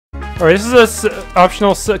Alright, this is an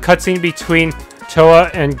optional cutscene between Toa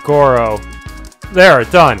and Goro. There,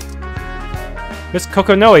 done. Miss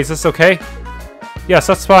Kokonoe, is this okay? Yes,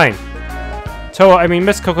 that's fine. Toa, I mean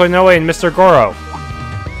Miss Kokonoe and Mr. Goro.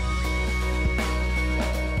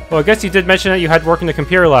 Well, I guess you did mention that you had work in the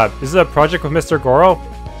computer lab. Is it a project with Mr. Goro?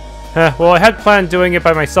 Well, I had planned doing it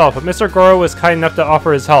by myself, but Mr. Goro was kind enough to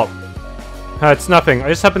offer his help. It's nothing. I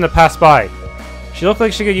just happened to pass by. She looked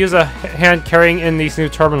like she could use a hand carrying in these new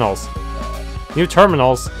terminals. New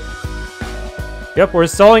terminals? Yep, we're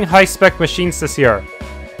installing high-spec machines this year.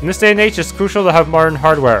 In this day and age, it's crucial to have modern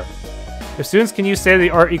hardware. If students can use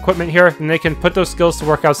state-of-the-art equipment here, then they can put those skills to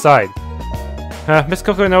work outside. Miss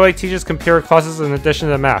Kokonoe teaches computer classes in addition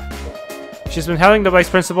to math. She's been hounding the vice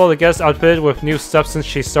principal to get us outfitted with new stuff since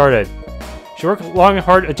she started. She worked long and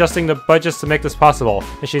hard adjusting the budgets to make this possible,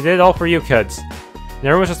 and she did it all for you kids. And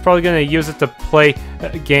everyone's just probably going to use it to play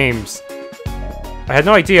games. I had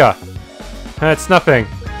no idea. It's nothing.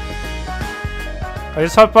 I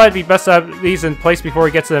just thought it'd be best to have these in place before we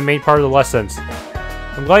get to the main part of the lessons.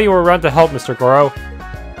 I'm glad you were around to help, Mr. Goro.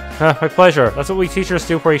 My pleasure. That's what we teachers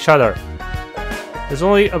do for each other. There's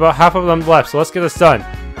only about half of them left, so let's get this done.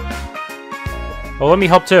 Well, let me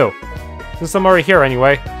help too. Since I'm already here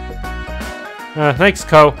anyway. Thanks,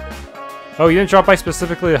 Kou. Oh, you didn't drop by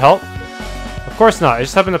specifically to help? Of course not, I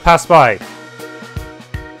just happened to pass by.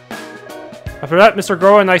 After that, Mr.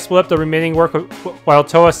 Goro and I split up the remaining work while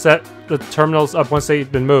Toa set the terminals up once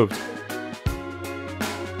they'd been moved.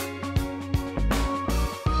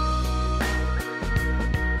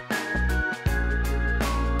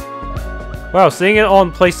 Wow, seeing it all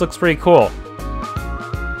in place looks pretty cool.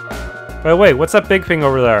 By the way, what's that big thing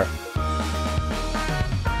over there?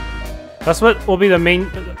 That's what will be the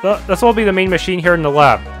main machine here in the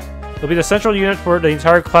lab. It'll be the central unit for the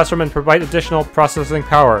entire classroom and provide additional processing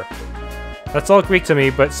power. That's all Greek to me,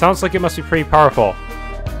 but sounds like it must be pretty powerful.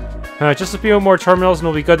 Just a few more terminals and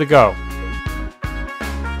we'll be good to go.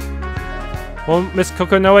 Well, Miss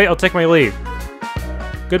Kokonoe, I'll take my leave.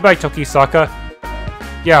 Goodbye, Tokisaka.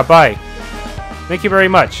 Yeah, bye. Thank you very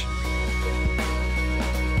much.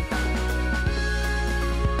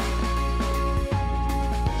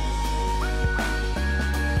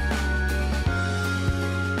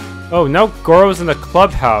 Oh, now Goro's in the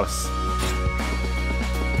clubhouse.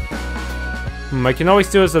 I can always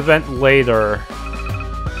do his event later.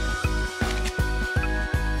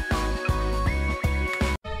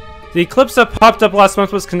 The Eclipse that popped up last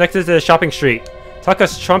month was connected to the shopping street.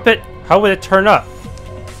 Taka's trumpet? How would it turn up?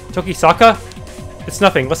 Tokisaka? It's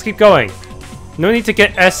nothing, let's keep going. No need to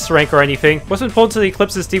get S rank or anything. What's been pulled to the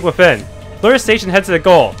Eclipse is deep within. Clear the stage and head to the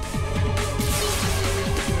goal.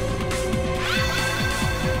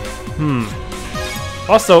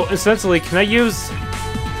 Also, incidentally, can I use...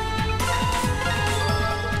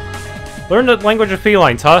 Learn the language of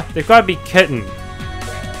felines, huh? They've gotta be kitten.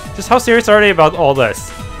 Just how serious are they about all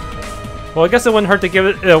this? Well, I guess it wouldn't hurt to give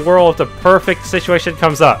it a whirl if the perfect situation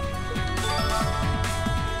comes up.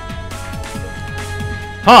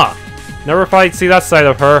 Huh! Never thought I'd see that side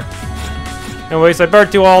of her. Anyways, I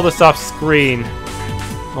better do all this off screen.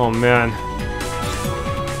 Oh man.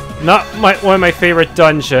 Not one of my favorite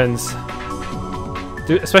dungeons.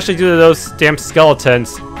 Especially due to those damn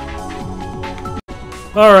skeletons.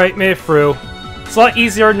 Alright, made it through. It's a lot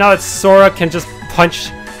easier now that Sora can just punch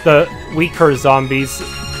the weaker zombies.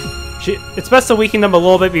 It's best to weaken them a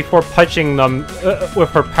little bit before punching them with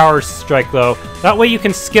her power strike, though. That way you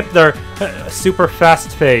can skip their super fast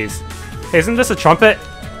phase. Hey, isn't this a trumpet?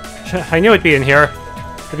 I knew it'd be in here.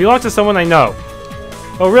 It belongs to someone I know.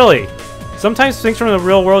 Oh, really? Sometimes things from the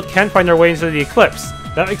real world can find their way into the Eclipse.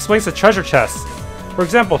 That explains the treasure chests. For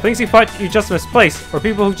example, things you thought you just misplaced, or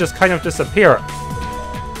people who just kind of disappear.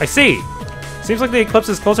 I see. Seems like the Eclipse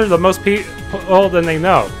is closer to most people than they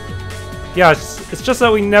know. Yeah, it's just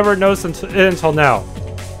that we never noticed it until now.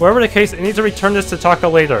 Whatever the case, I need to return this to Taka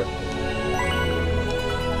later.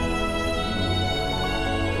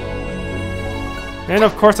 And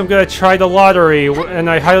of course I'm gonna try the lottery, and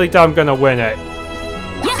I highly doubt I'm gonna win it.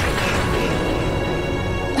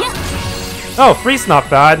 Oh, three's not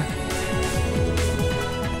bad.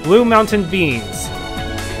 Blue Mountain Beans.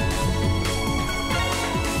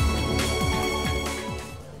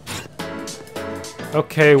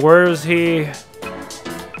 Okay, where is he?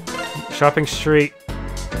 Shopping street.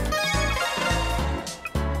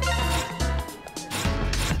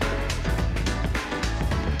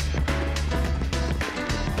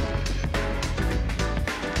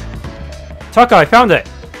 Taka, I found it!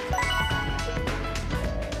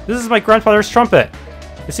 This is my grandfather's trumpet.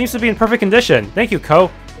 It seems to be in perfect condition. Thank you, Kou.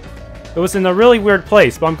 It was in a really weird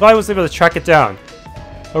place, but I'm glad I was able to track it down.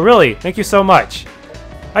 Oh really? Thank you so much.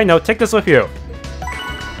 I know, take this with you.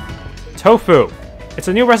 Tofu. It's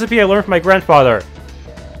a new recipe I learned from my grandfather.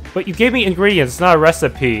 But you gave me ingredients, not a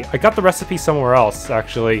recipe. I got the recipe somewhere else,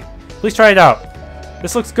 actually. Please try it out.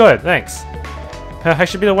 This looks good, thanks. I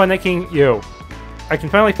should be the one making you. I can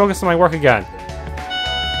finally focus on my work again.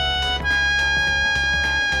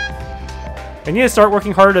 I need to start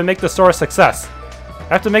working harder to make the store a success.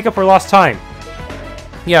 I have to make up for lost time.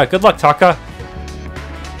 Yeah, good luck, Taka.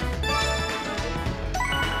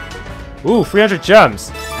 Ooh, 300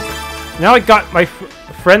 gems. Now I got my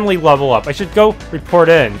friendly level up. I should go report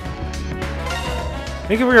in.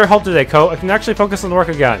 Thank you for your help today, Kou. I can actually focus on the work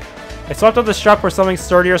again. I swapped out the shop for something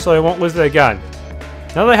sturdier so I won't lose it again.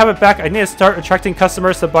 Now that I have it back, I need to start attracting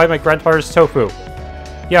customers to buy my grandfather's tofu.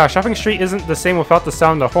 Yeah, Shopping Street isn't the same without the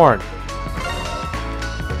sound of the horn.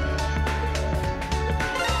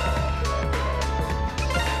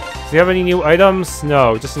 Do you have any new items?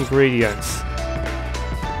 No, just ingredients.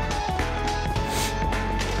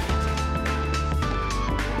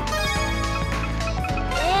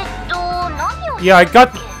 Yeah, I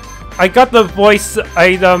got the voice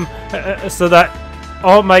item so that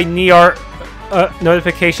all my Nihon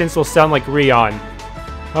notifications will sound like Rion.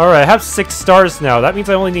 Alright, I have 6 stars now. That means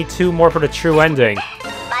I only need 2 more for the true ending.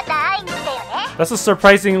 That's a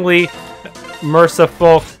surprisingly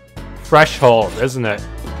merciful threshold, isn't it?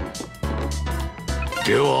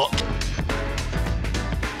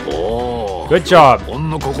 Good job.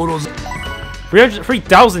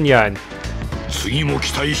 3,000 yen.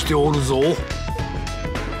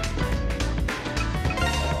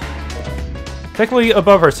 Technically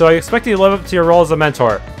above her, so I expect you to live up to your role as a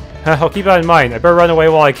mentor. I'll keep that in mind. I better run away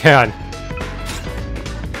while I can.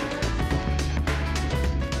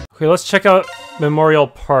 Okay, let's check out Memorial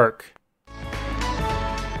Park.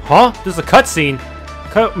 Huh? There's a cutscene.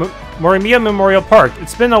 Morimiya Memorial Park.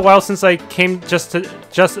 It's been a while since I came just to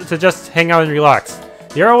hang out and relax.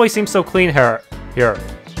 The air always seems so clean here.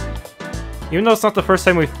 Even though it's not the first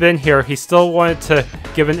time we've been here, he still wanted to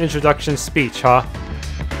give an introduction speech, huh?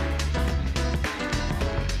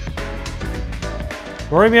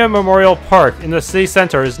 Morimiya Memorial Park in the city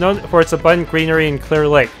center is known for its abundant greenery and clear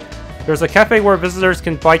lake. There's a cafe where visitors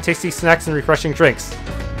can buy tasty snacks and refreshing drinks.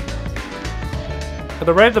 At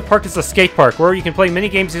the right of the park is a skate park, where you can play mini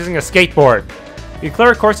games using a skateboard. If you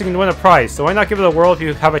clear a course, you can win a prize, so why not give it a whirl if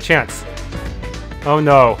you have a chance? Oh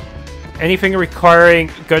no. Anything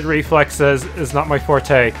requiring good reflexes is not my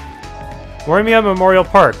forte. Morimiya Memorial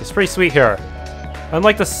Park is pretty sweet here.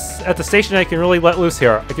 Unlike at the station, I can really let loose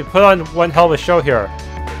here. I can put on one hell of a show here.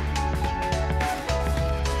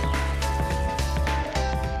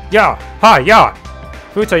 Yeah! Ha! Yeah!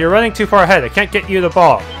 Futa, you're running too far ahead. I can't get you the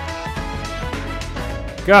ball.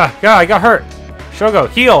 Gah! I got hurt! Shogo,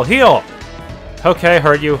 heal! Heal! Okay, I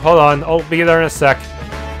heard you. Hold on. I'll be there in a sec.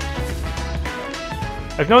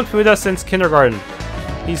 I've known Fuda since kindergarten.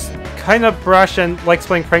 He's kinda brash and likes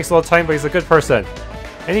playing pranks all the time, but he's a good person.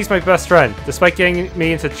 And he's my best friend, despite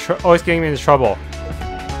always getting me into trouble.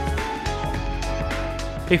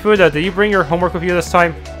 Hey Fuda, did you bring your homework with you this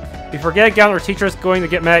time? If you forget again, our teacher's going to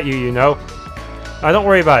get mad at you, you know? Don't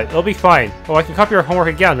worry about it. It'll be fine. Oh, I can copy your homework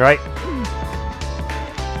again, right?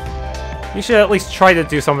 You should at least try to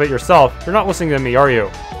do some of it yourself. You're not listening to me, are you?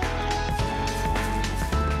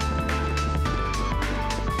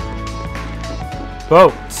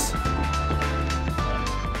 Boats.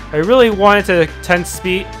 I really wanted to attend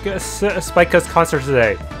Spika's concert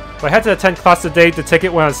today, but I had to attend class today. The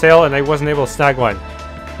ticket went on sale and I wasn't able to snag one.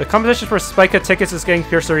 The competition for Spika tickets is getting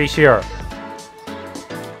fiercer each year.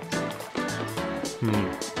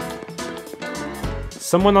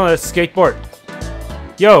 Someone on a skateboard.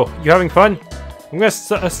 Yo, you having fun? I'm gonna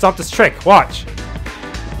stop this trick. Watch.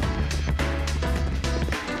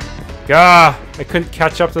 Gah! I couldn't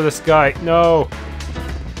catch up to this guy. No.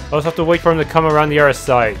 I'll just have to wait for him to come around the other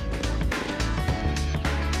side.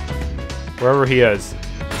 Wherever he is.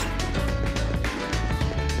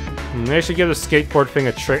 Maybe I should give the skateboard thing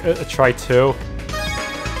a try too.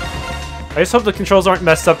 I just hope the controls aren't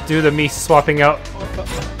messed up due to me swapping out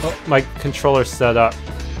my controller setup.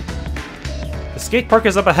 The skate park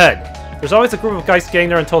is up ahead. There's always a group of guys getting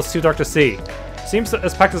there until it's too dark to see. Seems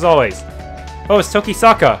as packed as always. Oh, it's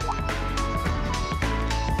Tokisaka.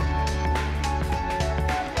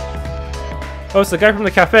 Oh, it's the guy from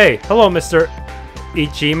the cafe. Hello, Mr.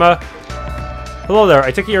 Ijima. Hello there.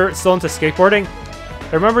 I take it you're still into skateboarding?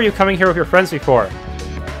 I remember you coming here with your friends before.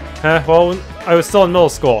 Well, I was still in middle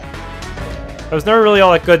school. I was never really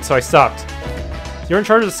all that good, so I stopped. You're in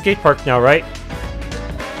charge of the skate park now, right?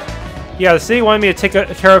 Yeah, the city wanted me to take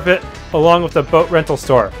care of it along with the boat rental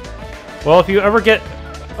store. Well, if you ever get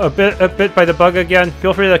a bit by the bug again,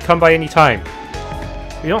 feel free to come by any time.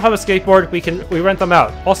 If you don't have a skateboard, we rent them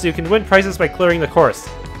out. Also, you can win prizes by clearing the course.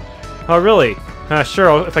 Oh, really?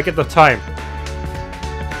 Sure, if I get the time.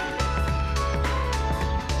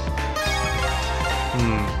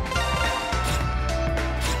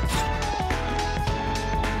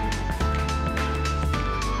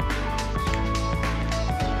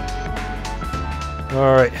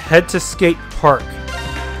 Alright, head to skate park.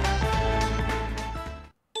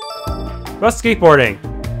 About skateboarding.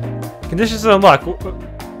 Conditions to unlock.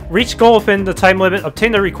 Reach goal within the time limit,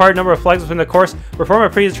 obtain the required number of flags within the course, perform a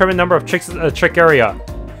predetermined number of tricks in a trick area.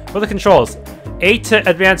 What are the controls? A to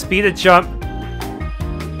advance, B to jump.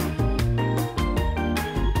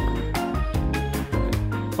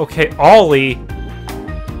 Okay, ollie.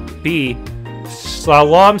 B.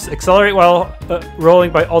 Slaloms, accelerate while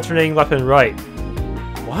rolling by alternating left and right.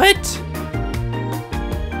 What?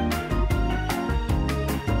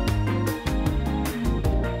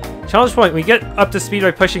 Challenge point. We get up to speed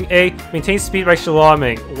by pushing A, maintain speed by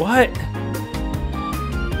slaloming. What?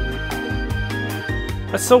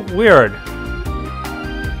 That's so weird. So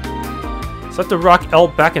I have to rock L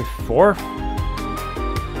back and forth?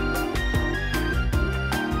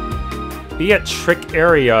 B at trick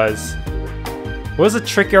areas. What does a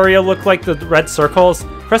trick area look like? The red circles?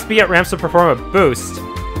 Press B at ramps to perform a boost.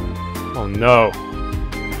 Oh no.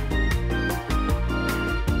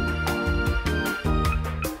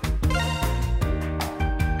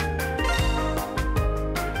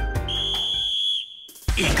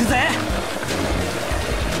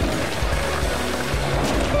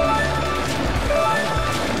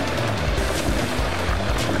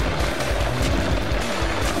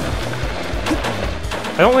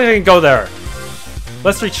 I don't think I can go there.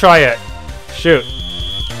 Let's retry it. Shoot.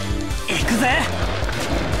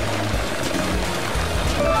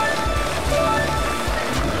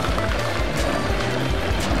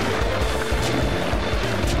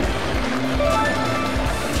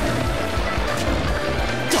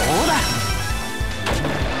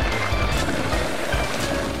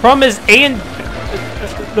 Problem is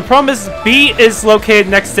the problem is B is located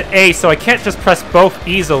next to A, so I can't just press both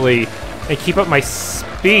easily and keep up my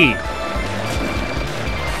speed.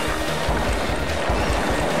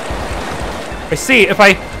 I see, if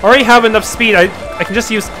I already have enough speed, I can just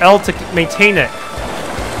use L to maintain it.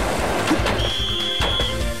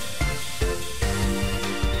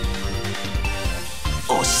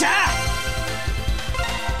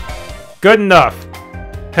 Good enough.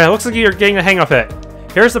 Hey, looks like you're getting the hang of it.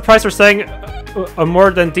 Here's the price for saying a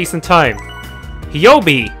more than decent time.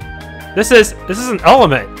 Hyobi! This is an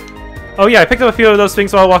element. Oh yeah, I picked up a few of those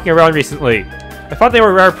things while walking around recently. I thought they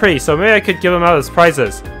were rare pretty, so maybe I could give them out as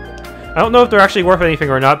prizes. I don't know if they're actually worth anything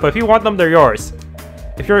or not, but if you want them, they're yours.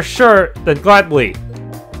 If you're sure, then gladly.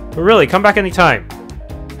 But really, come back anytime.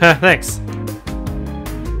 Thanks.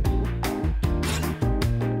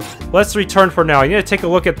 Let's return for now. I need to take a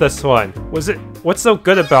look at this one. What's so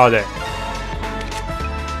good about it?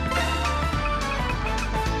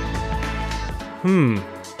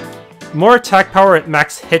 More attack power at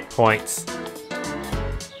max hit points.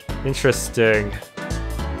 Interesting.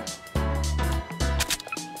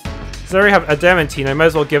 Since I already have adamantine, I might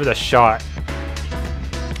as well give it a shot.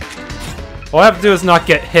 All I have to do is not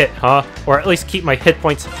get hit, huh? Or at least keep my hit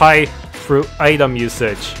points high through item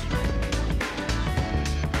usage.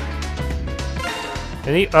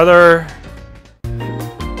 Any other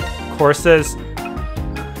courses?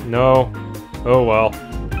 No. Oh well.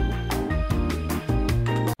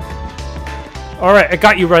 Alright, I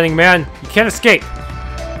got you, running man. You can't escape.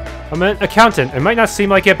 I'm an accountant. It might not seem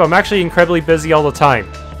like it, but I'm actually incredibly busy all the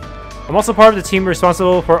time. I'm also part of the team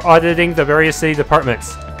responsible for auditing the various city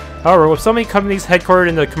departments. However, with so many companies headquartered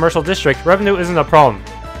in the commercial district, revenue isn't a problem.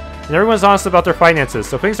 And everyone's honest about their finances,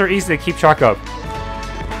 so things are easy to keep track of.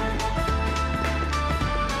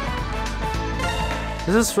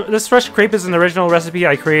 This fresh crepe is an original recipe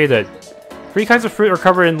I created. 3 kinds of fruit are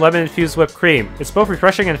covered in lemon-infused whipped cream. It's both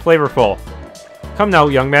refreshing and flavorful. Come now,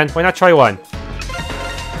 young man, why not try one?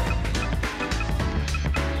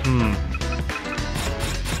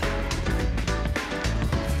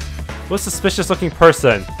 What a suspicious-looking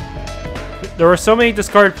person. There were so many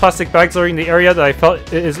discarded plastic bags littering the area that I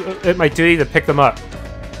felt it my duty to pick them up.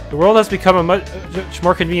 The world has become a much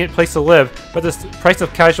more convenient place to live, but the price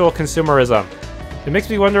of casual consumerism. It makes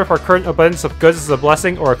me wonder if our current abundance of goods is a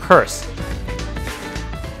blessing or a curse.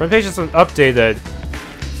 Front page isn't updated.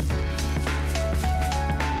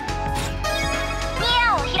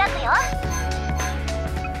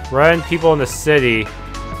 Random people in the city.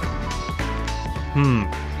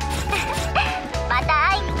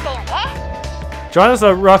 John is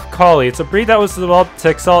a rough collie. It's a breed that was developed to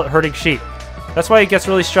excel at herding sheep. That's why he gets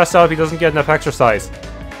really stressed out if he doesn't get enough exercise.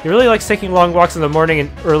 He really likes taking long walks in the morning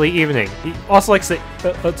and early evening. He also likes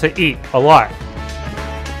to eat a lot.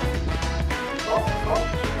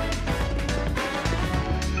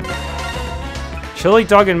 Chili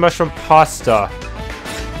dog and mushroom pasta.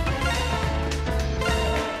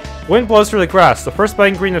 Wind blows through the grass, the first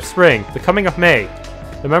budding green of spring, the coming of May.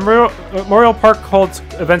 The Memorial Park holds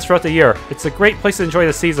events throughout the year. It's a great place to enjoy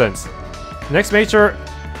the seasons. The next major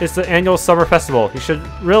is the annual summer festival. You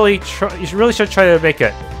really should try to make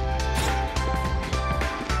it.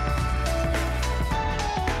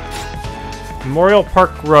 Memorial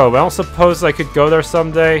Park Grove. I don't suppose I could go there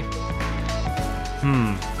someday.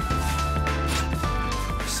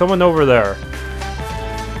 Someone over there.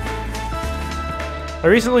 I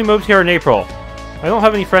recently moved here in April. I don't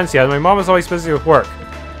have any friends yet, and my mom is always busy with work.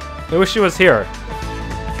 I wish she was here.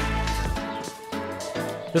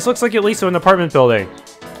 This looks like it leads to an apartment building.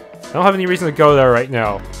 I don't have any reason to go there right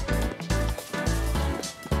now.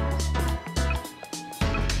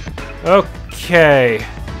 Okay.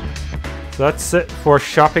 So that's it for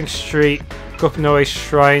Shopping Street, Gokunoe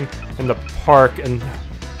Shrine, and the park, and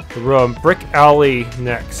the room. Brick Alley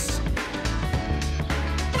next.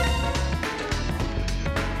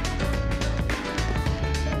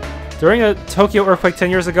 During a Tokyo earthquake 10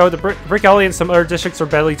 years ago, the Brick Alley and some other districts were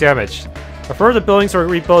badly damaged. A further the buildings were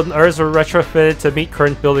rebuilt and others were retrofitted to meet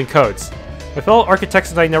current building codes. My fellow architects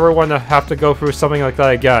and I never want to have to go through something like that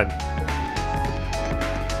again.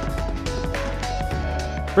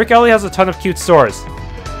 Brick Alley has a ton of cute stores.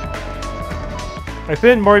 I've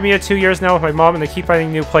been in Morimiya 2 years now with my mom and I keep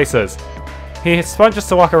finding new places. It's fun just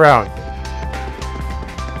to walk around.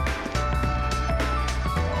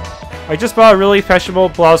 I just bought a really fashionable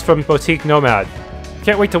blouse from Boutique Nomad.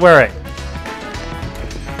 Can't wait to wear it.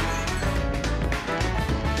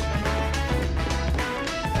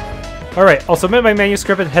 Alright, I'll submit my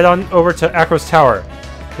manuscript and head on over to Acro's Tower.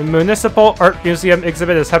 The Municipal Art Museum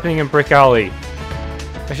exhibit is happening in Brick Alley.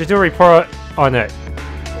 I should do a report on it.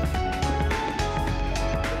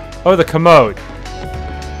 Oh, the commode.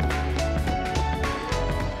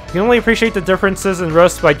 You can only appreciate the differences in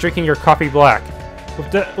roast by drinking your coffee black.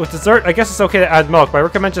 With dessert, I guess it's okay to add milk, but I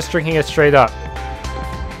recommend just drinking it straight up.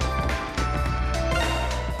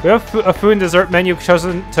 We have a food and dessert menu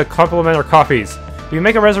chosen to complement our coffees. If you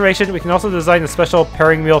make a reservation, we can also design a special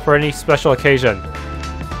pairing meal for any special occasion.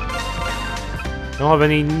 I don't have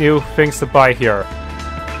any new things to buy here.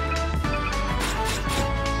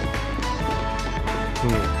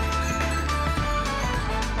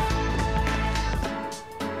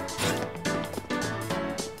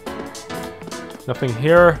 Nothing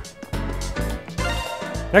here.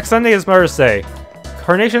 Next Sunday is Mother's Day.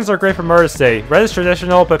 Carnations are great for Mother's Day. Red is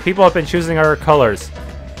traditional, but people have been choosing other colors.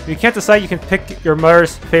 If you can't decide, you can pick your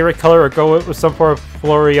mother's favorite color or go with some form of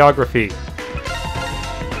florography.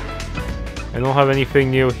 I don't have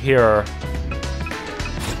anything new here.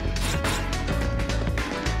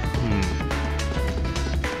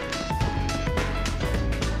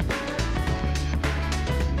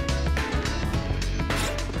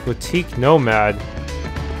 Boutique Nomad.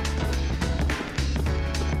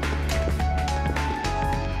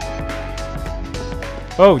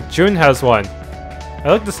 Oh, June has one.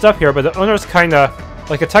 I like the stuff here, but the owner's kinda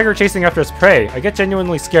like a tiger chasing after its prey. I get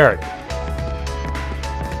genuinely scared.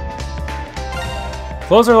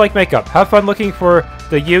 Clothes are like makeup. Have fun looking for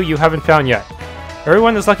the you haven't found yet.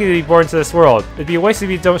 Everyone is lucky to be born into this world. It'd be a waste if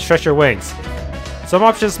you don't stretch your wings. Some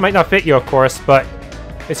options might not fit you, of course, but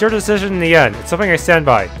it's your decision in the end. It's something I stand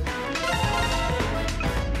by.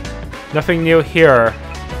 Nothing new here.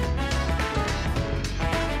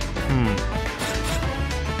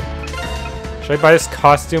 Should I buy this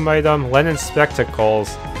costume item? Lennon spectacles.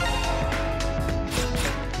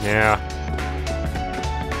 Yeah.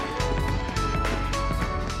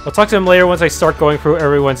 I'll talk to him later once I start going through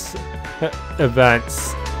everyone's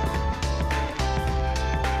events.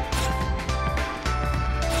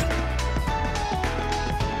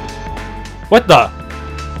 What the?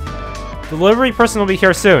 The delivery person will be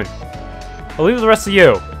here soon. I'll leave the rest to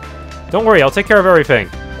you. Don't worry, I'll take care of everything.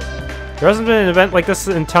 There hasn't been an event like this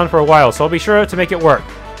in town for a while, so I'll be sure to make it work.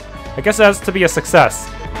 I guess it has to be a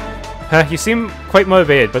success. You seem quite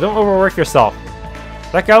motivated, but don't overwork yourself.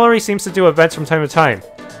 That gallery seems to do events from time to time.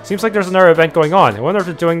 Seems like there's another event going on. I wonder if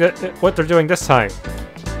they're doing what they're doing this time.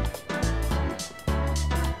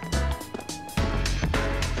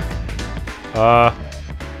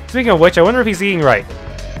 Speaking of which, I wonder if he's eating right.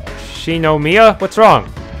 Shinomiya? What's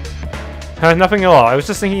wrong? Nothing at all. I was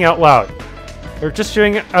just thinking out loud. We're just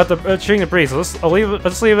chewing the breeze. Let's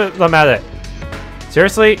leave them at it.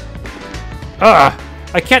 Seriously? Ugh!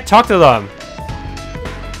 I can't talk to them!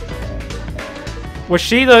 Was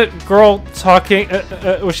she the girl talking...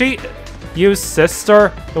 was she Yu's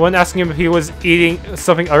sister? The one asking him if he was eating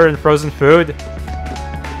something other than frozen food?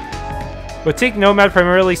 Boutique Nomad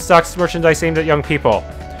primarily stocks merchandise aimed at young people.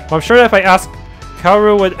 Well, I'm sure that if I asked,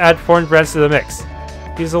 Kaoru would add foreign brands to the mix.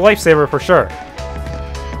 He's a lifesaver for sure.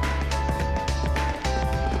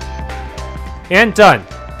 And done.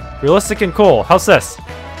 Realistic and cool. How's this?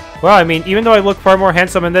 Well, I mean, even though I look far more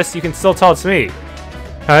handsome in this, you can still tell it's me.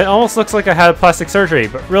 It almost looks like I had plastic surgery,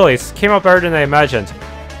 but really, it came out better than I imagined.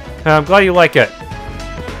 I'm glad you like it.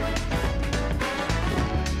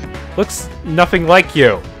 Looks nothing like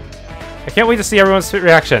you. I can't wait to see everyone's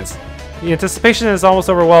reactions. The anticipation is almost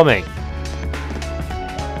overwhelming.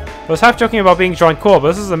 I was half joking about being drawn cool, but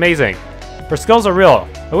this is amazing. Her skills are real.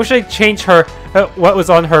 I wish I'd change her, what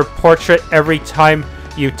was on her portrait every time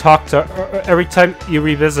you talk to her, every time you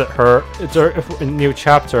revisit her in new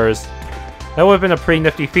chapters. That would have been a pretty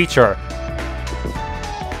nifty feature.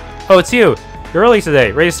 Oh, it's you. You're early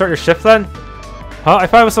today. Ready to start your shift then? Huh? I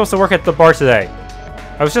thought I was supposed to work at the bar today.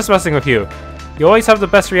 I was just messing with you. You always have the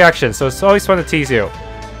best reaction, so it's always fun to tease you.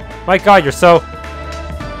 My god, you're so...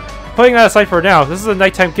 Putting that aside for now, this is a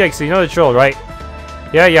nighttime gig, so you know the drill, right?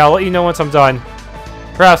 Yeah, I'll let you know once I'm done.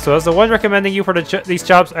 Perhaps, so as the one recommending you for these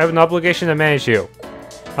jobs, I have an obligation to manage you.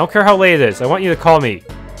 I don't care how late it is, I want you to call me.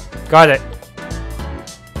 Got it.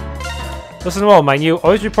 Listen well, mind you,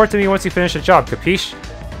 always report to me once you finish a job, capiche?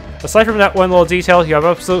 Aside from that one little detail, you have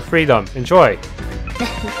absolute freedom. Enjoy.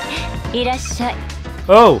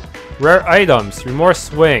 Oh! Rare items. Remorse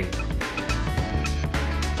swing.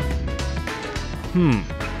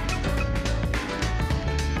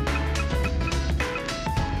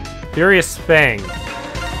 Furious Fang.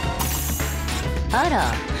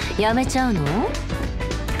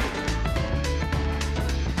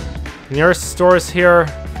 Nearest stores here.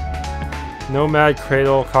 Nomad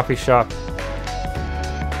Cradle Coffee Shop.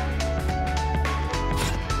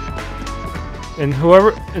 And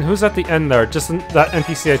who's at the end there? Just that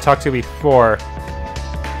NPC I talked to before.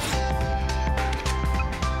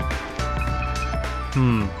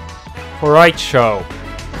 Horaicho.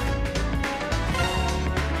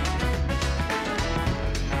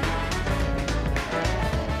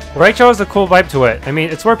 Horaicho has a cool vibe to it. I mean,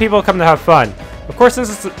 it's where people come to have fun. Of course,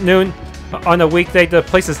 since it's noon on a weekday, the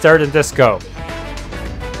place is dead and disco.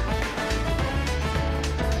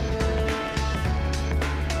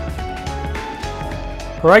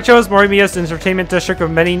 Horaicho is Morimiya's entertainment district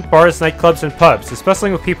of many bars, nightclubs, and pubs,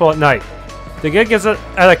 especially with people at night. The gig is at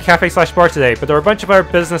a cafe/bar today, but there are a bunch of other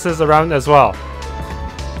businesses around as well.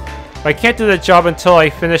 I can't do the job until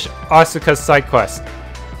I finish Asuka's side quest.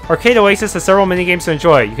 Arcade Oasis has several minigames to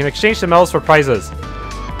enjoy. You can exchange the medals for prizes.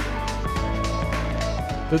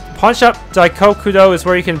 The pawn shop Daiko Kudo is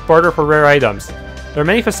where you can barter for rare items. There are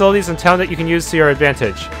many facilities in town that you can use to your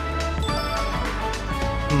advantage.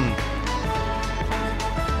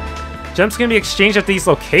 Gems can be exchanged at these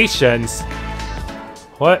locations.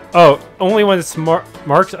 What? Oh, only when it's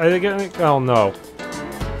marked? I don't know.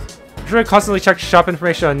 I'm sure I constantly check shop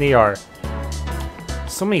information on Nihon.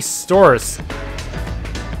 So many stores.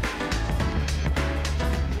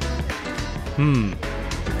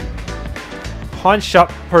 Pawn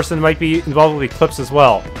shop person might be involved with Eclipse as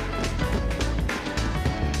well.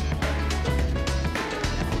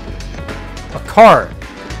 A car.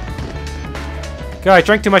 God, I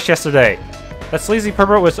drank too much yesterday. That sleazy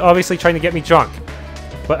pervert was obviously trying to get me drunk.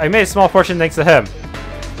 But I made a small fortune thanks to him.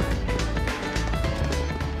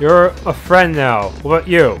 You're a friend now. What about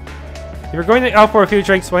you? If you're going out for a few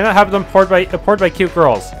drinks, why not have them poured by cute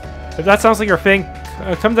girls? If that sounds like your thing,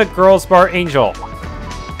 come to Girls Bar Angel.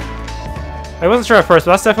 I wasn't sure at first,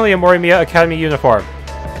 but that's definitely a Morimiya Academy uniform.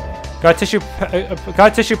 Got tissue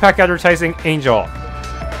pack advertising Angel.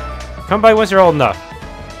 Come by once you're old enough.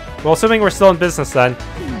 Well, assuming we're still in business then.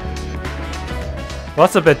 Well,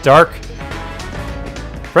 that's a bit dark.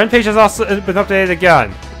 Friend page has also been updated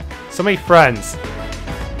again. So many friends.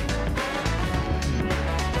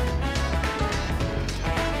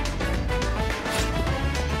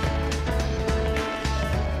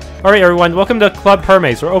 Alright everyone, welcome to Club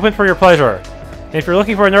Hermes. We're open for your pleasure. And if you're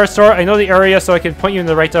looking for another store, I know the area so I can point you in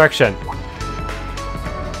the right direction.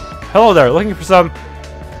 Hello there, looking for some...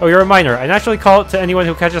 Oh, you're a minor. I naturally call it to anyone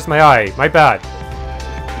who catches my eye. My bad.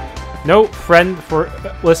 No friend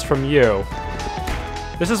list from you.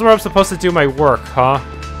 This is where I'm supposed to do my work, huh?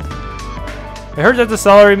 I heard that the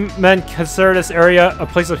salarymen consider this area a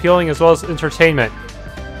place of healing as well as entertainment.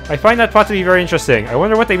 I find that thought to be very interesting. I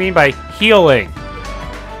wonder what they mean by healing.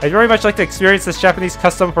 I'd very much like to experience this Japanese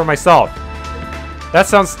custom for myself. That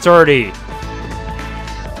sounds dirty.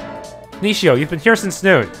 Nishio, you've been here since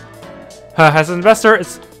noon. As an investor,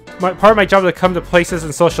 it's part of my job to come to places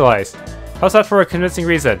and socialize. How's that for a convincing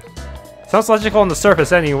reason? Sounds logical on the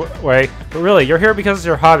surface anyway, but really, you're here because it's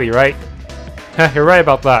your hobby, right? You're right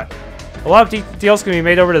about that. A lot of deals can be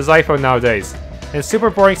made over to Zyphone nowadays, and it's super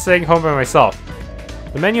boring staying home by myself.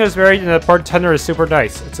 The menu is varied and the bartender is super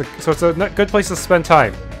nice, so it's a good place to spend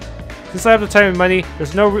time. Since I have the time and money,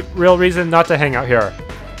 there's no real reason not to hang out here.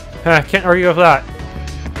 Can't argue with that.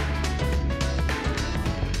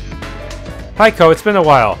 Hi Kou, it's been a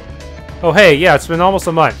while. Oh hey, yeah, it's been almost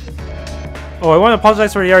a month. Oh, I want to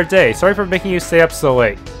apologize for the other day. Sorry for making you stay up so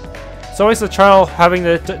late. It's always a trial having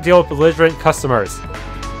to deal with belligerent customers.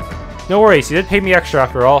 No worries, you did pay me extra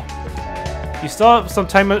after all. You still have some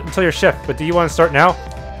time until your shift, but do you want to start now?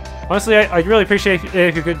 Honestly, I'd really appreciate it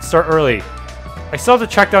if you could start early. I still have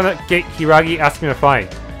to track down that gate Hiiragi asked me to find.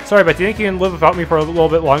 Sorry, but do you think you can live without me for a little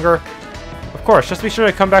bit longer? Of course, just be sure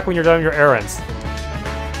to come back when you're done with your errands.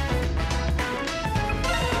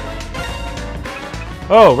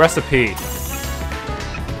 Oh, recipe.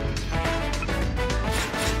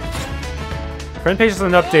 Friend page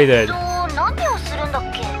isn't updated.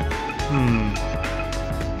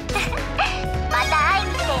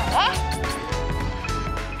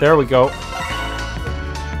 There we go.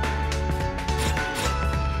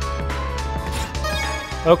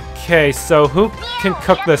 Okay, so who can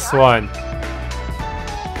cook this one?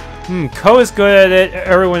 Kou is good at it,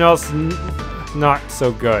 everyone else not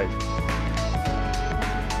so good.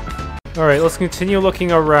 Alright, let's continue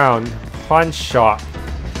looking around. Pawn shop.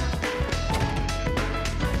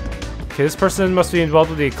 Okay, this person must be involved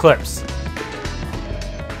with the Eclipse.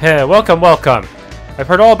 Hey, welcome, welcome. I've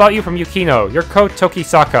heard all about you from Yukino. You're Kou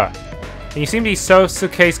Tokisaka. And you seem to be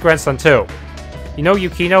Sosuke's grandson too. You know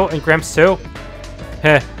Yukino and Gramps too?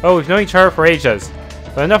 Oh, we've known each other for ages.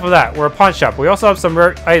 But enough of that, we're a pawn shop. We also have some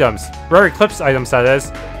rare items. Rare Eclipse items, that is.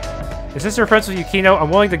 And since you're friends with Yukino, I'm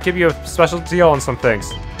willing to give you a special deal on some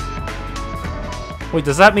things. Wait,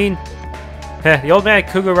 does that mean... the old man at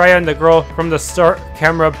Kuguraya and the girl from the start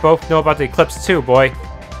camera both know about the Eclipse too, boy.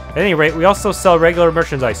 At any rate, we also sell regular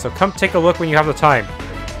merchandise, so come take a look when you have the time.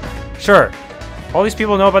 Sure. All these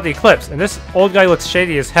people know about the Eclipse, and this old guy looks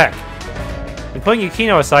shady as heck. And putting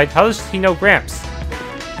Yukino aside, how does he know Gramps?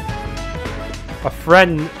 A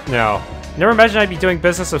friend? No. Never imagined I'd be doing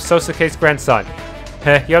business with Sosuke's grandson.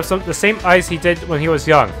 You have the same eyes he did when he was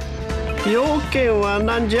young.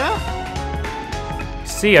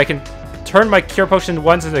 See, I can turn my Cure Potion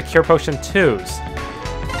 1s into Cure Potion 2s.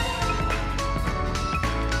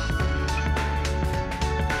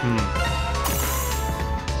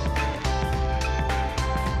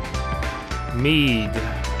 Mead.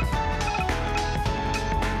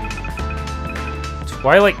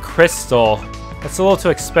 Twilight Crystal. That's a little too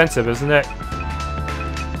expensive, isn't it?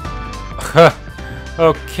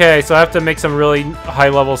 Okay, so I have to make some really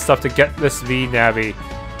high-level stuff to get this V-Navi.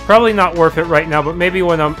 Probably not worth it right now, but maybe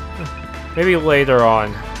when I'm... maybe later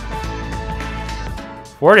on.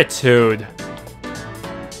 Fortitude.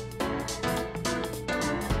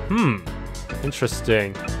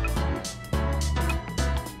 Interesting.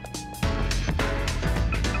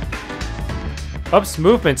 Ups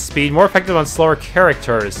movement speed, more effective on slower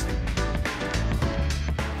characters.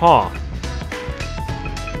 Huh.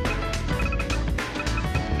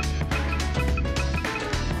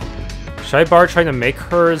 Should I bar trying to make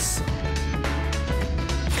hers?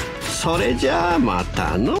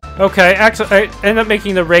 Okay, actually, I end up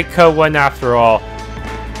making the Reiko one after all.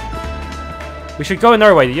 We should go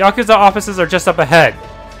another way. The Yakuza offices are just up ahead.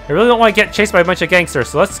 I really don't want to get chased by a bunch of gangsters,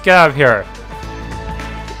 so let's get out of here.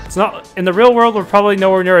 It's not... in the real world, we're probably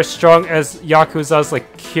nowhere near as strong as Yakuza's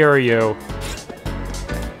like Kiryu.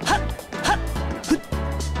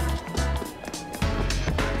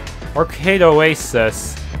 Arcade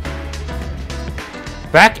Oasis.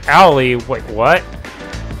 Back alley. Wait, what?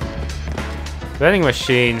 Vending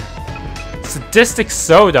machine. Sadistic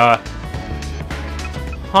soda.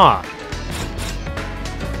 Huh.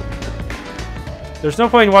 There's no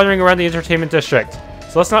point in wandering around the entertainment district,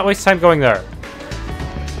 so let's not waste time going there.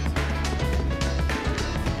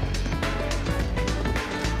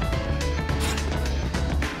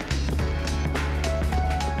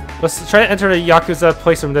 Let's try to enter the Yakuza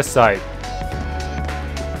place from this side.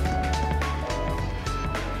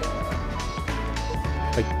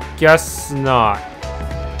 I guess not.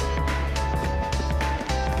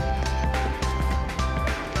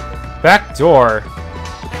 Back door.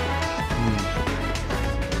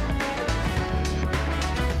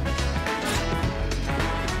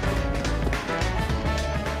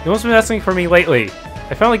 No one's been asking for me lately.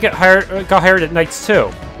 I finally got hired at nights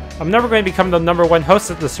too. I'm never going to become the #1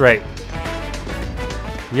 host at this rate.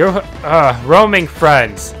 You're roaming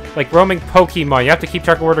friends. Like roaming Pokemon. You have to keep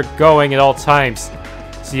track of where they're going at all times,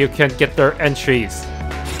 so you can get their entries.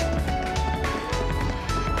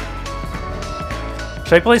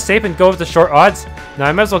 Should I play safe and go with the short odds? No,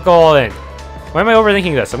 I might as well go all in. Why am I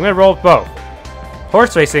overthinking this? I'm gonna roll with both.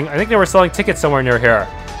 Horse racing? I think they were selling tickets somewhere near here.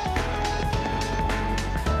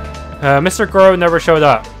 Mr. Goro never showed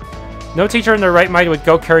up. No teacher in their right mind would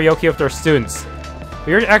go karaoke with their students. But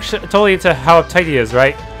you're actually totally into how uptight he is,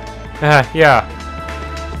 right? Yeah.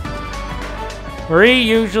 Marie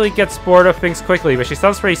usually gets bored of things quickly, but she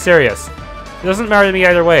sounds pretty serious. It doesn't matter to me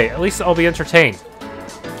either way. At least I'll be entertained.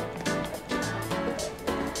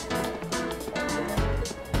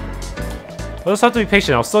 I'll just have to be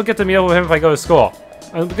patient. I'll still get to meet up with him if I go to school.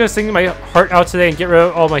 I'm gonna sing my heart out today and get rid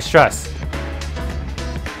of all my stress.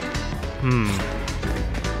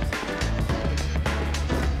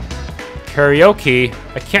 Karaoke?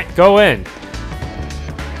 I can't go in.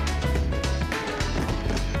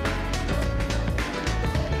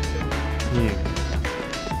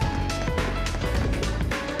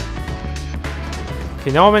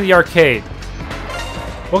 Okay, now I'm in the arcade.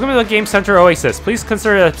 Welcome to the Game Center Oasis. Please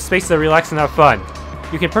consider it a space to relax and have fun.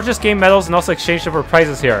 You can purchase game medals and also exchange them for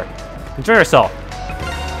prizes here. Enjoy yourself.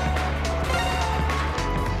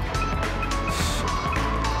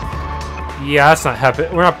 Yeah, that's not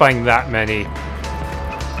happening. We're not buying that many.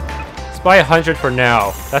 Let's buy 100 for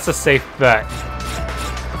now. That's a safe bet.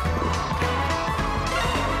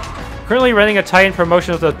 Currently running a tie-in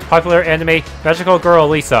promotion with the popular anime Magical Girl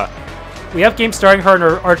Lisa. We have games starring her and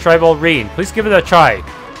her arch rival Reen. Please give it a try.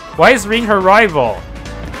 Why is Reen her rival?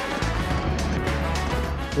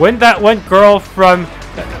 Wouldn't that one girl from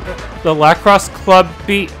the lacrosse club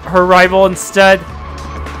be her rival instead?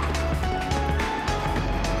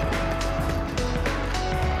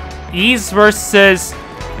 Ease versus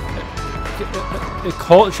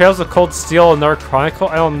Trails of Cold Steel and Dark Chronicle?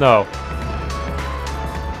 I don't know.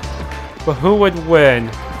 But who would win?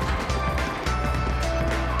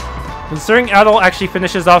 Considering Adol actually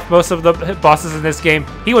finishes off most of the bosses in this game,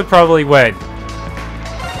 he would probably win.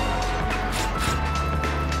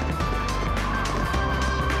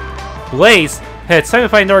 Blaze? Hey, it's time to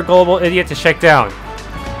find another gullible idiot to shake down.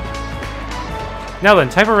 Now then,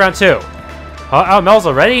 time for round 2. Mel's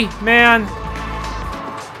already? Man.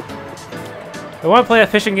 I want to play a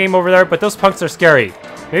fishing game over there, but those punks are scary.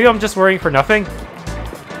 Maybe I'm just worrying for nothing?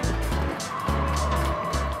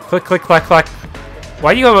 Click, click, clack, clack.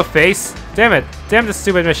 Why do you have a face? Damn it. Damn this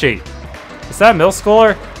stupid machine. Is that a middle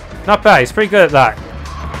schooler? Not bad. He's pretty good at that.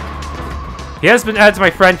 He has been added to my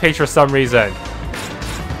friend page for some reason.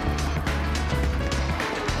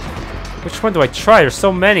 Which one do I try? There's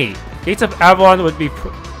so many. Gates of Avalon would be...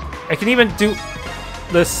 I can even do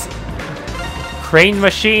this crane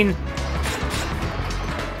machine.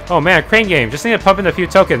 Oh man, a crane game. Just need to pump in a few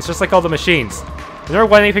tokens, just like all the machines. I never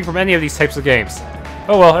won anything from any of these types of games.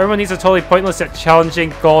 Oh well, everyone needs a totally pointless yet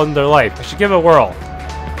challenging goal in their life. I should give it a whirl.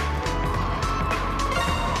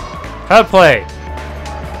 How to play.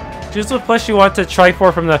 Choose the plush you want to try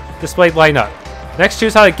for from the displayed lineup. Next,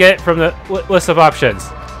 choose how to get it from the list of options.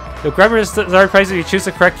 You'll grab your desired prize if you choose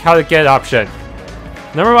the correct how to get option.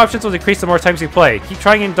 The number of options will decrease the more times you play. Keep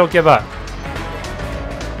trying and don't give up.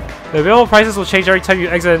 The available prizes will change every time you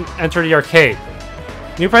exit and enter the arcade.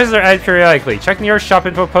 New prizes are added periodically. Check the nearest shop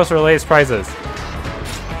info post for the latest prizes.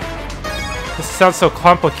 This sounds so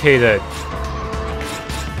complicated.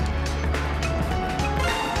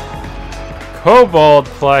 Kobold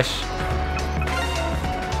plush.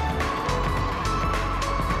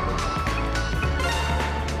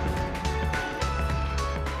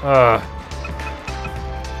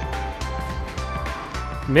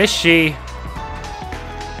 Mishi.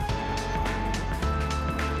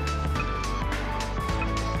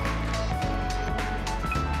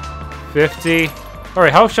 $50.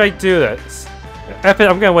 Alright, how should I do this? F it,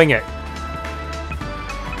 I'm gonna wing it.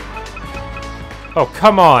 Oh,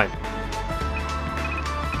 come on.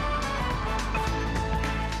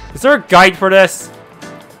 Is there a guide for this?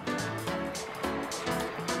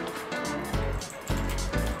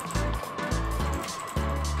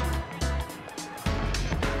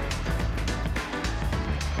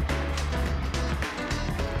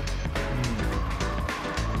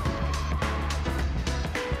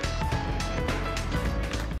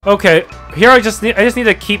 Okay, here I just need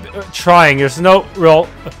to keep trying. There's no real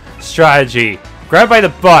strategy. Grab by the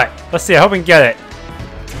butt. Let's see, I hope we can get it.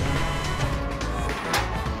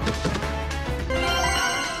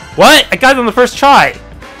 What? I got it on the first try.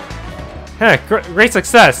 Huh, great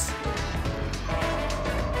success.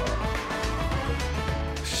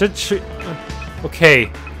 Should okay.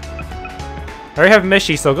 I already have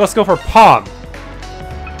Mishi, so let's go for Palm.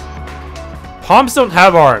 Palms don't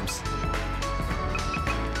have arms.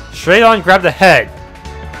 Straight on, grab the head.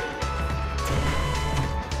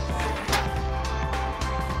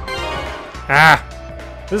 Ah!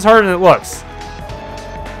 This is harder than it looks.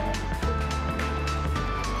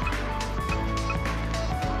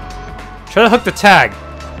 Try to hook the tag.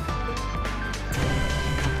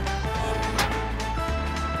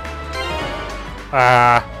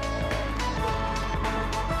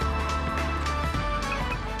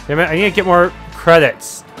 Damn it, I need to get more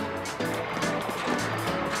credits.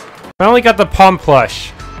 I only got the Palm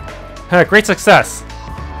plush. Great success.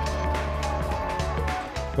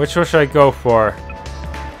 Which one should I go for?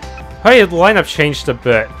 Hey, the lineup changed a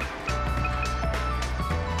bit.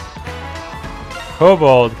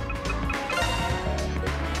 Kobold.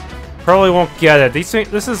 Probably won't get it.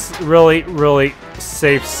 This is really, really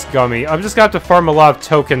safe scummy. I'm just gonna have to farm a lot of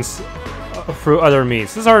tokens through other means.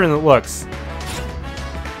 This is harder than it looks.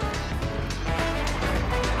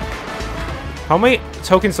 How many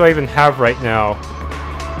tokens do I even have right now?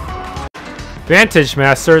 Vantage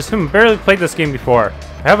Masters. Barely played this game before.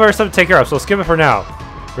 I have other stuff to take care of, so skip it for now.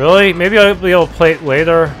 Really? Maybe I'll be able to play it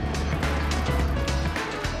later.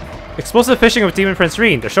 Explosive fishing with Demon Prince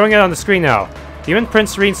Reen. They're showing it on the screen now. Demon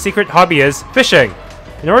Prince Reen's secret hobby is fishing.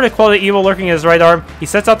 In order to quell the evil lurking in his right arm, he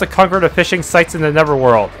sets out to conquer the fishing sites in the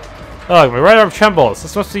Neverworld. Ugh, my right arm trembles.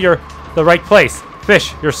 This must be the right place.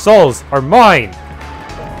 Fish, your souls are mine.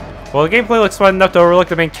 Well, the gameplay looks fun enough to overlook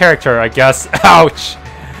the main character, I guess. Ouch.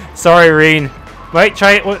 Sorry, Reen. Might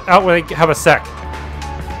try it out when I have a sec.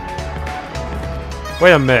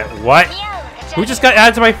 Wait a minute, what? Who just got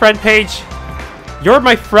added to my friend page? You're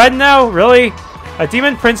my friend now? Really? A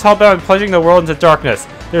demon prince hellbound and plunging the world into darkness.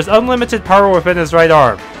 There's unlimited power within his right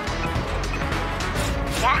arm.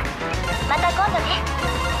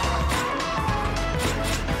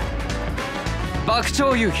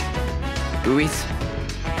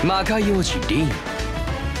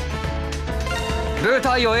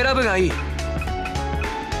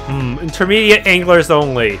 Intermediate anglers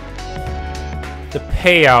only. The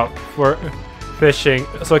payout for fishing.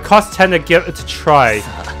 So it costs 10 to give it to try.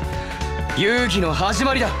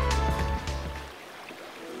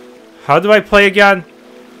 How do I play again?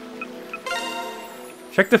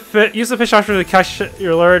 Check the fit. Use the fish option to catch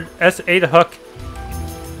your lure. S8 to hook.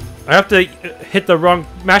 I have to hit the wrong,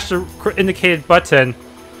 mash the indicated button.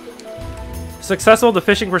 Successful, the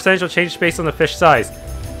fishing percentage will change based on the fish size.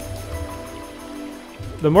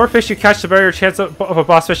 The more fish you catch, the better your chance of a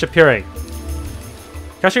boss fish appearing.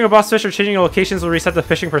 Catching a boss fish or changing locations will reset the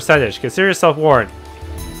fishing percentage. Consider yourself warned.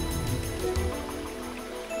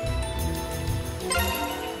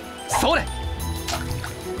 Sora!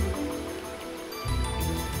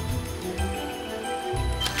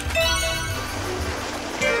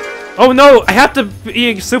 Oh no! I have to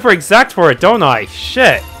be super exact for it, don't I?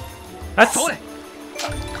 Shit! That's...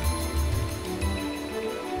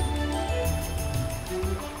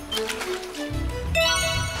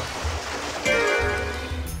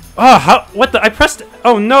 Oh, how? What the? I pressed...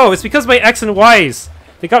 Oh no, it's because my X and Y's.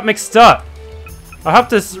 They got mixed up. I'll have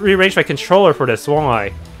to rearrange my controller for this, won't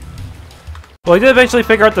I? Well, I did eventually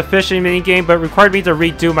figure out the fishing minigame, but it required me to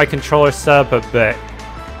redo my controller setup a bit.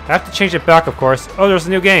 I have to change it back, of course. Oh, there's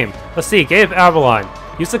a new game. Let's see, Gate of Avalon.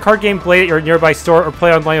 Use the card game Blade at your nearby store or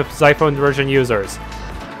play online with Xiphone version users.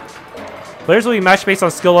 Players will be matched based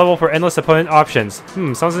on skill level for endless opponent options.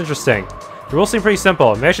 Sounds interesting. The rules seem pretty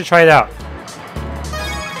simple. Maybe I should try it out.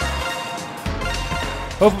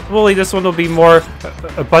 Hopefully this one will be more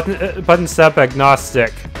button setup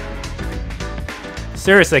agnostic.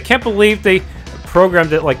 Seriously, I can't believe they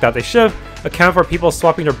programmed it like that. They should have accounted for people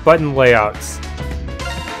swapping their button layouts.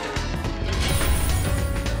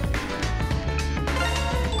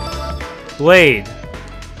 Blade.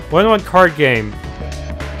 1-on-1 card game.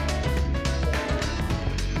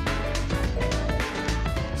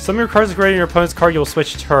 Some of your cards are greater than your opponent's card, you'll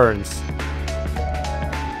switch turns.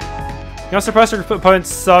 You don't suppress your opponent's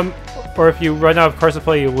sum, or if you run out of cards to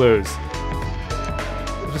play, you lose.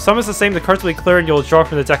 If the sum is the same, the cards will be cleared and you'll draw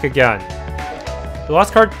from the deck again. If the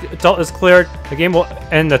last card dealt is cleared, the game will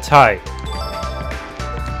end the tie.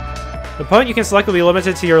 The opponent you can select will be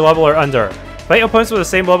limited to your level or under. Fight opponents with the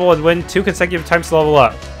same level and win 2 consecutive times to level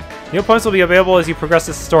up. New opponents will be available as you progress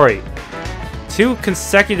this story. 2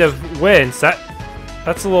 consecutive wins?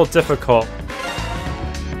 That's a little difficult.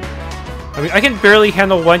 I mean, I can barely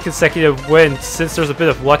handle 1 consecutive win since there's a bit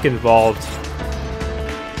of luck involved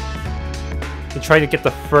in trying to get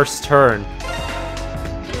the first turn.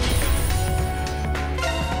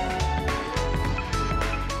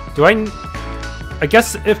 Do I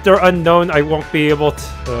guess if they're unknown, I won't be able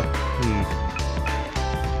to...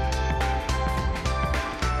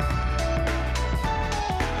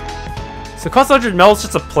 So it costs 100 medals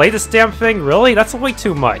just to play this damn thing? Really? That's way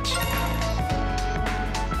too much.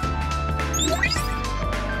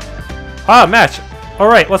 Ah, match!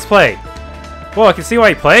 Alright, let's play. Whoa, I can see why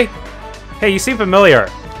you play? Hey, you seem familiar.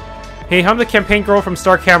 Hey, I'm the campaign girl from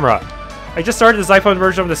Star Camera. I just started this iPhone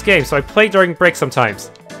version of this game, so I play during breaks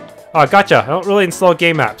sometimes. Ah, gotcha. I don't really install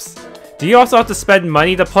game apps. Do you also have to spend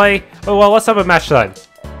money to play? Oh, well, let's have a match then.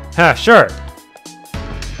 Huh, sure.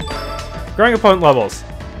 Growing opponent levels.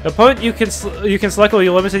 The opponent you can select will be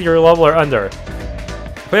limited to your level or under.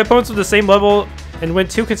 Play opponents with the same level and win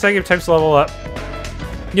 2 consecutive times to level up.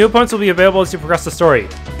 New opponents will be available as you progress the story.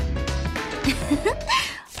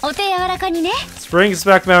 This brings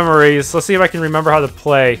back memories. Let's see if I can remember how to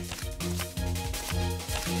play.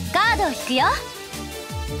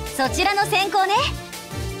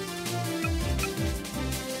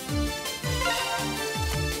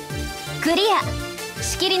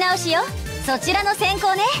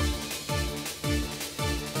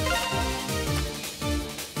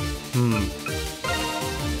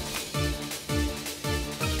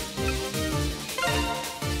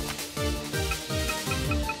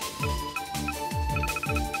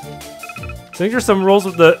 I think there's some rules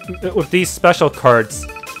with these special cards.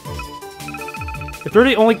 If they're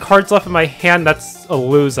the only cards left in my hand, that's a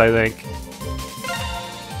lose, I think.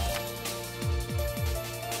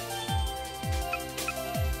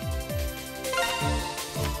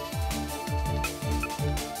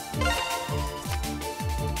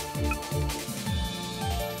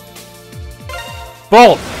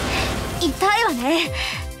 Bolt!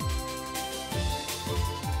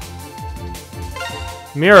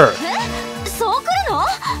 Mirror!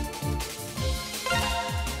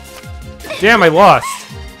 Damn, I lost!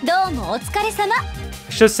 I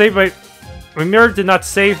should save my mirror did not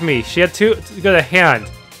save me. She had too good a hand.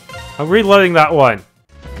 I'm reloading that one.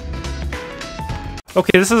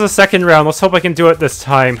 Okay, this is a second round. Let's hope I can do it this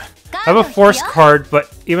time. I have a force card,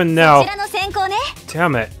 but even now...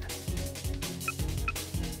 Damn it.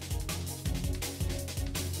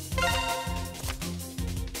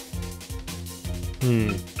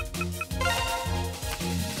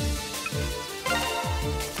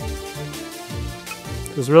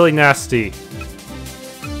 It was really nasty.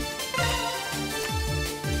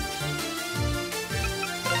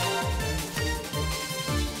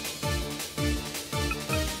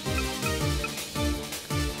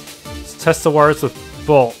 Let's test the waters with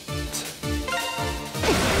Bolt.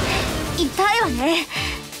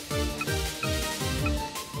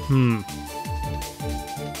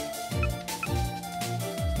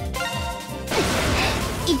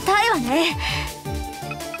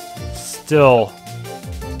 Still.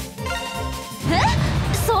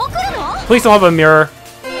 Please don't have a mirror.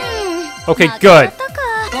 Okay, good.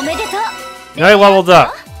 Now I leveled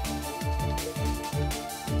up.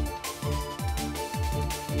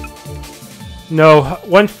 No,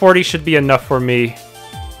 140 should be enough for me.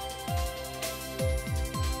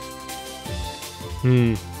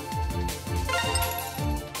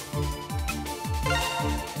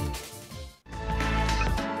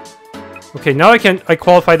 Okay, now I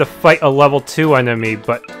qualify to fight a level 2 enemy,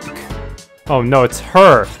 but... Oh no, it's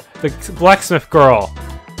her! The blacksmith girl!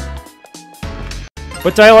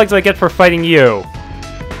 What dialogue do I get for fighting you?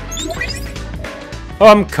 Oh,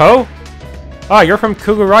 I'm Kou? Ah, you're from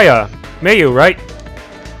Kuguraya. Mayu, right?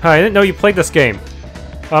 I didn't know you played this game.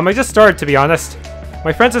 I just started, to be honest.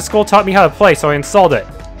 My friends at school taught me how to play, so I installed it.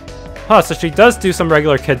 Huh, so she does do some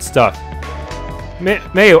regular kid stuff.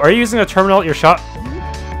 Mayu, are you using a terminal at your shop?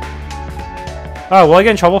 Oh, will I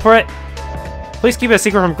get in trouble for it? Please keep it a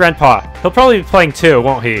secret from Grandpa. He'll probably be playing too,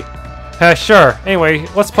 won't he? Sure. Anyway,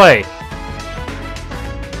 let's play.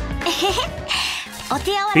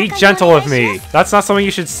 Be gentle with me. That's not something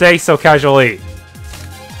you should say so casually.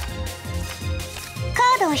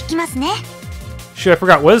 Shoot, I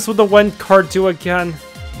forgot. What does the one card do again?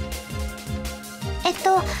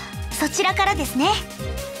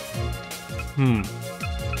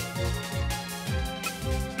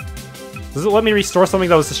 Does it let me restore something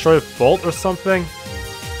that was destroyed with Bolt or something?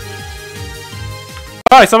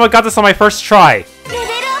 Alright, someone got this on my first try!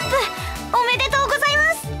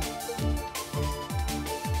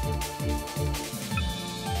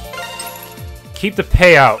 Keep the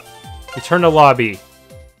payout. Return to lobby.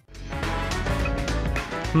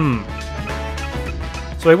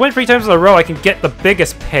 So I win 3 times in a row, I can get the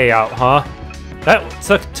biggest payout, huh? That's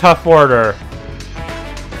a tough order.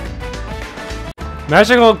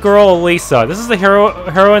 Magical Girl Lisa. This is the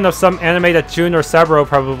heroine of some anime that Jun or Saburo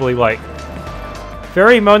probably like.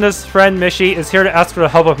 Fairy Mona's friend Mishi is here to ask for the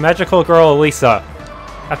help of Magical Girl Lisa.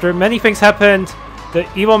 After many things happened, the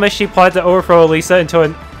evil Mishi plotted to overthrow Elisa into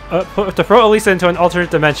an throw Elisa into an alternate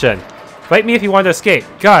dimension. Fight me if you want to escape.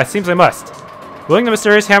 God, seems I must. Wielding the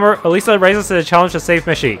mysterious hammer, Elisa rises to the challenge to save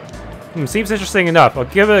Mishi. Seems interesting enough. I'll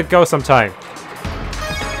give it a go sometime.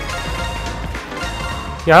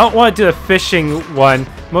 Yeah, I don't want to do the fishing one,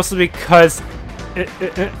 mostly because,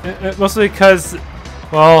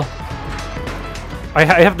 well, I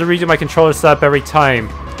have to redo my controller setup every time.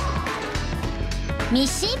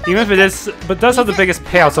 Even if it is, but it does have the biggest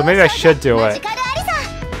payout, so maybe I should do it.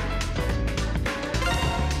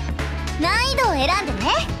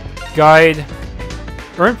 Guide.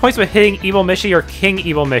 Earn points with hitting Evil Mishi or King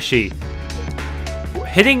Evil Mishi.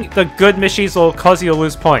 Hitting the good Mishis will cause you to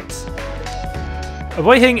lose points.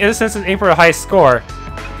 Avoid hitting innocents and aim for the highest score.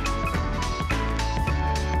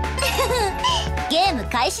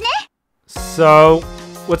 So,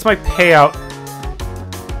 what's my payout?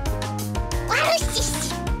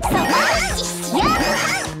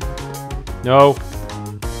 No.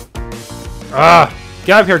 Ah!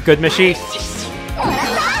 Get out of here, good Mishi!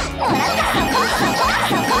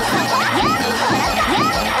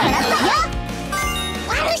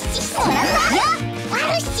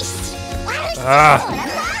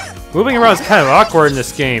 Ah! Moving around is kind of awkward in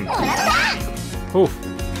this game. Oof.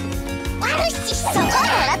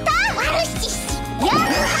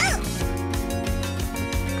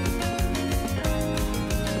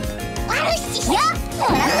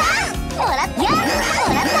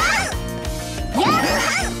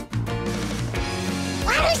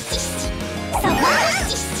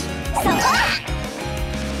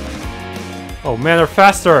 Oh man, they're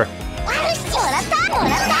faster!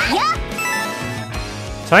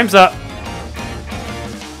 Time's up!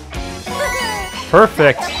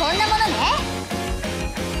 Perfect!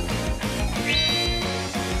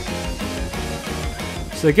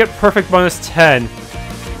 So they get perfect bonus 10.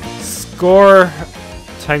 Score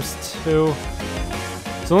times 2.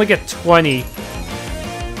 So only get 20.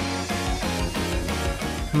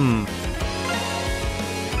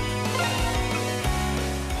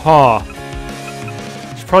 Huh.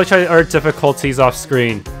 Should probably try the other difficulties off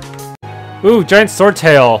screen. Ooh, giant sword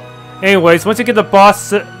tail. Anyways, once you get the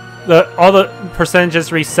boss, all the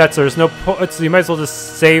percentages reset, so there's no point, so you might as well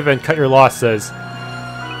just save and cut your losses.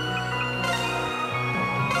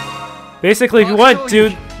 Basically, if you want to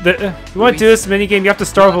do this minigame, you have to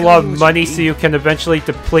start with a lot of money so you can eventually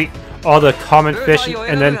deplete all the common fish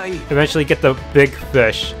and then eventually get the big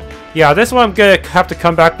fish. Yeah, this one I'm gonna have to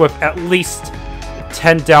come back with at least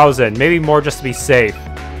 10,000, maybe more just to be safe.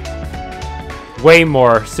 Way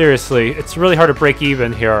more, seriously. It's really hard to break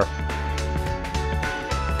even here.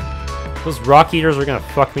 Those rock eaters are gonna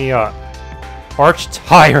fuck me up. Arch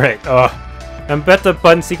Tyrant! Ugh. I bet the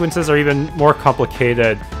button sequences are even more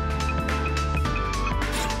complicated.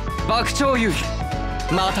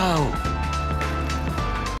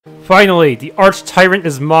 Finally, the Arch Tyrant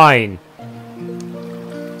is mine!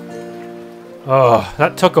 Ugh,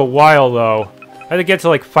 that took a while though. I had to get to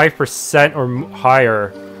like 5% or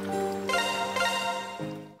higher.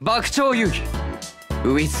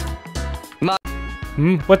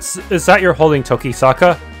 Is that you're holding,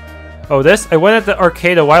 Tokisaka? Oh, this? I went at the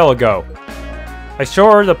arcade a while ago. I show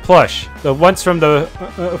her the plush, the ones from the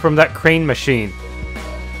from that crane machine.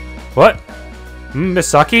 What? Miss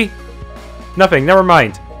Saki? Nothing, never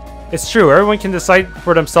mind. It's true, everyone can decide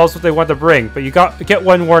for themselves what they want to bring, but you get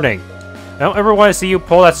one warning. I don't ever want to see you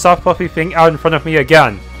pull that soft fluffy thing out in front of me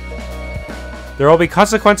again. There will be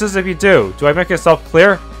consequences if you do. Do I make myself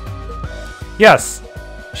clear? Yes.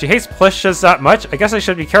 She hates plushes that much? I guess I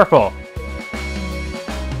should be careful.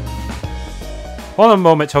 Hold on a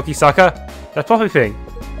moment, Tokisaka. That fluffy thing.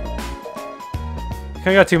 I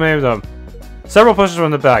kinda got too many of them. Several pushes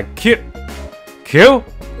from the bag. Q?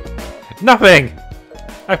 Nothing!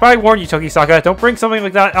 I probably warned you, Tokisaka. Don't bring something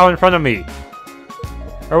like that out in front of me.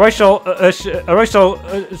 Or she'll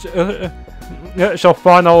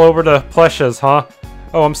fawn all over the plushes, huh?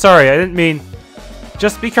 Oh, I'm sorry, I didn't mean...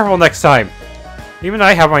 Just be careful next time. Even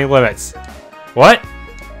I have my limits. What?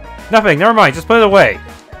 Nothing, never mind, just put it away.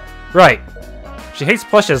 Right. She hates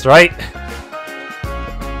plushes, right?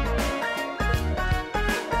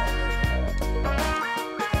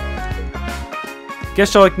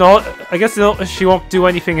 Guess she'll acknowledge. I guess she won't do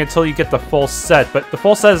anything until you get the full set, but the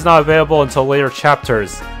full set is not available until later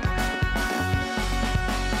chapters.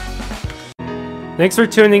 Thanks for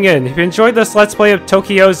tuning in. If you enjoyed this Let's Play of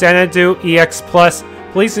Tokyo Xanadu EX+,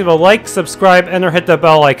 please leave a like, subscribe, and or hit the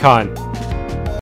bell icon.